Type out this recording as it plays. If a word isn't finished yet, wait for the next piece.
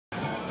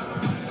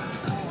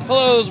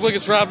Hello, this is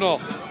Wicked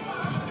Shrapnel,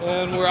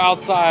 and we're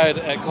outside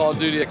at Call of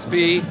Duty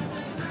XP,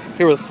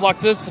 here with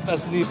Fluxus of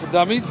S&D for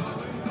Dummies,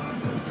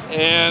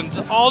 and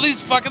all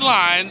these fucking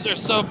lines are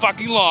so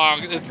fucking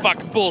long, it's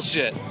fucking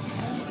bullshit.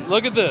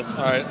 Look at this,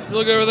 alright,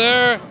 look over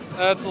there,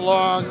 that's a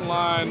long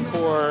line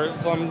for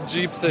some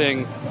Jeep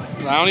thing.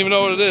 I don't even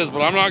know what it is,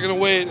 but I'm not gonna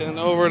wait an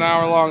over an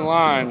hour long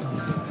line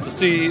to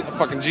see a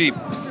fucking Jeep.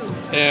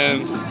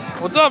 And,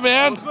 what's up,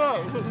 man? What's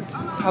up?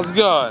 How's it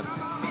going?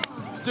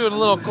 Doing a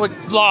little quick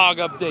vlog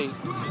update.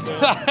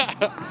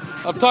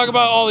 I'm talking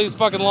about all these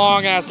fucking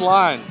long ass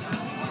lines.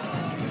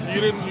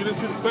 You didn't see the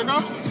Spec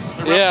Ops?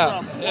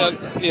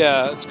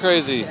 Yeah, it's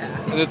crazy,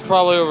 and it's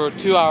probably over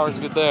 2 hours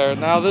to get there.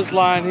 Now this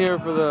line here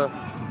for the,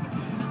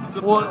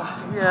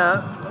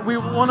 we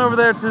went over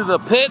there to the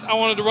pit. I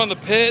wanted to run the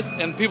pit,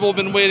 and people have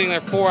been waiting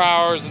there 4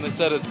 hours, and they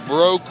said it's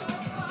broke,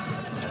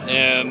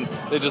 and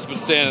they've just been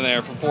standing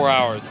there for 4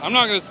 hours. I'm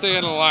not gonna stay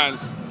in a line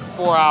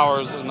for 4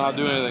 hours and not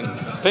do anything.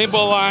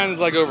 Paintball line is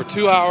like over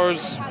 2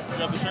 hours. You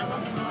got the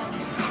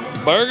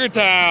shirt? Burger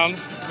Town,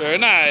 very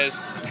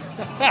nice.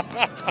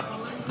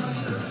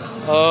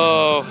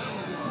 Oh,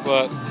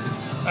 but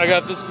I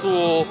got this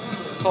cool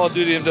Call of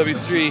Duty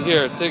MW3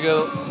 here. Take a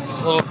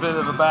little bit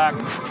of the back.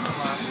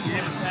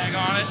 Game tag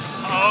on it.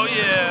 Oh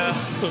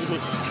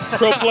yeah.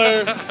 Pro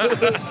player.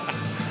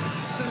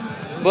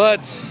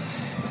 But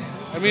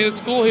I mean,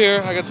 it's cool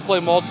here. I get to play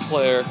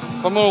multiplayer.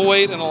 If I'm gonna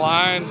wait in a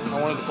line, I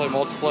wanted to play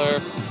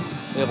multiplayer.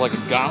 They have like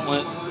a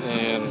gauntlet,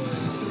 and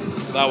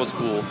that was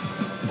cool.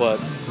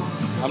 But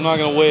I'm not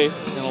gonna wait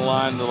in a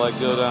line to like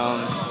go down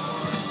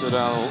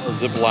a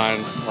zip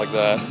line like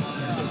that.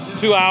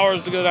 2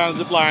 hours to go down a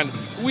zip line.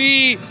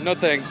 No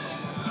thanks.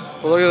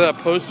 But look at that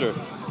poster.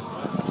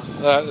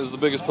 That is the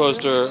biggest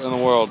poster in the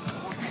world.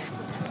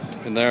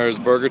 And there's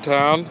Burger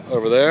Town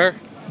over there.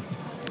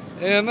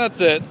 And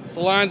that's it. The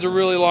lines are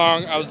really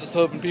long. I was just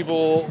hoping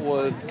people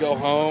would go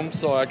home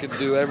so I could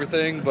do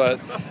everything,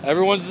 but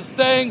everyone's just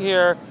staying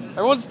here.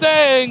 Everyone's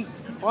staying.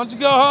 Why don't you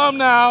go home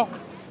now?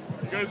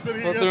 You guys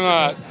been here But they're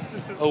not.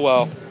 Oh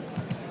well.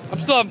 I'm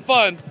still having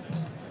fun.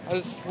 I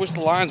just wish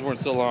the lines weren't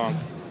so long.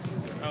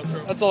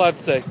 That's all I have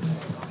to say.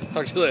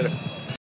 Talk to you later.